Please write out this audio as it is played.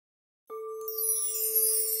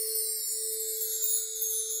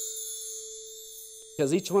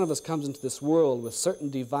Because each one of us comes into this world with certain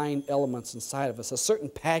divine elements inside of us, a certain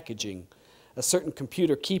packaging, a certain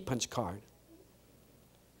computer key punch card.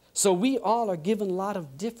 So we all are given a lot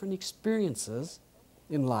of different experiences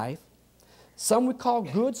in life. Some we call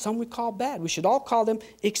good, some we call bad. We should all call them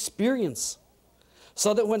experience.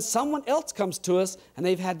 So that when someone else comes to us and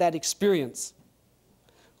they've had that experience,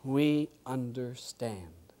 we understand.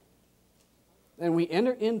 And we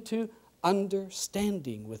enter into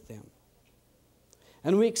understanding with them.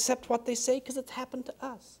 And we accept what they say because it's happened to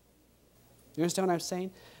us. You understand what I'm saying?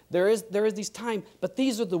 There is these times, but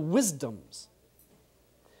these are the wisdoms.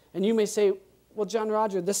 And you may say, well, John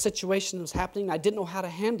Roger, this situation was happening, I didn't know how to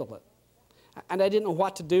handle it. And I didn't know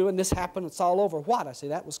what to do, and this happened, it's all over. What? I say,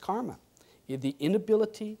 that was karma. The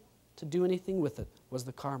inability to do anything with it was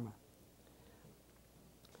the karma.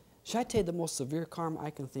 Should I tell you the most severe karma I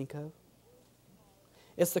can think of?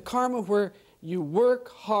 It's the karma where you work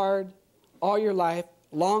hard all your life,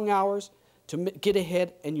 long hours, to get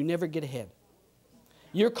ahead, and you never get ahead.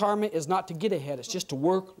 Your karma is not to get ahead, it's just to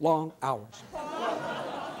work long hours.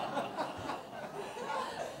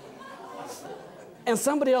 And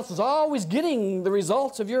somebody else is always getting the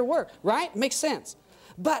results of your work, right? Makes sense.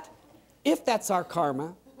 But if that's our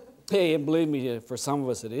karma, hey, and believe me, for some of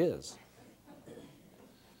us it is,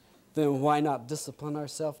 then why not discipline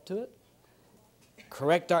ourselves to it?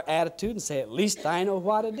 Correct our attitude and say, at least I know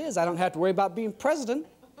what it is. I don't have to worry about being president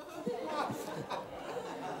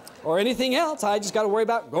or anything else. I just got to worry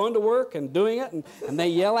about going to work and doing it, and they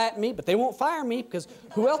yell at me, but they won't fire me because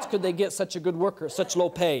who else could they get such a good worker at such low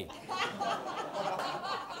pay?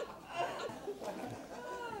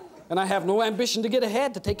 And I have no ambition to get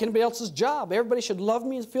ahead, to take anybody else's job. Everybody should love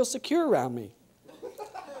me and feel secure around me.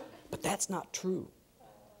 But that's not true.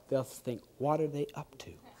 They'll think, what are they up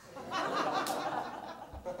to?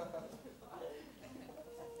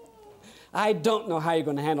 I don't know how you're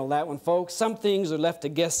going to handle that one, folks. Some things are left to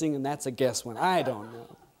guessing, and that's a guess one. I don't know.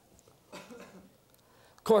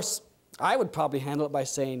 Of course, I would probably handle it by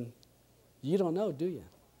saying, you don't know, do you,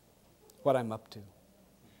 what I'm up to?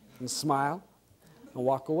 And smile and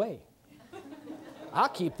walk away. I'll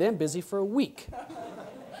keep them busy for a week.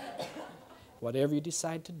 Whatever you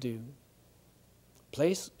decide to do,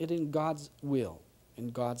 place it in God's will,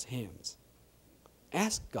 in God's hands.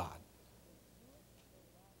 Ask God.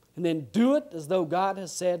 And then do it as though God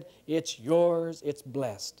has said, it's yours, it's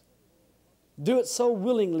blessed. Do it so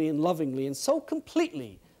willingly and lovingly and so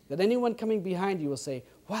completely that anyone coming behind you will say,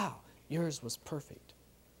 wow, yours was perfect.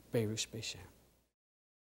 Berush Beshem.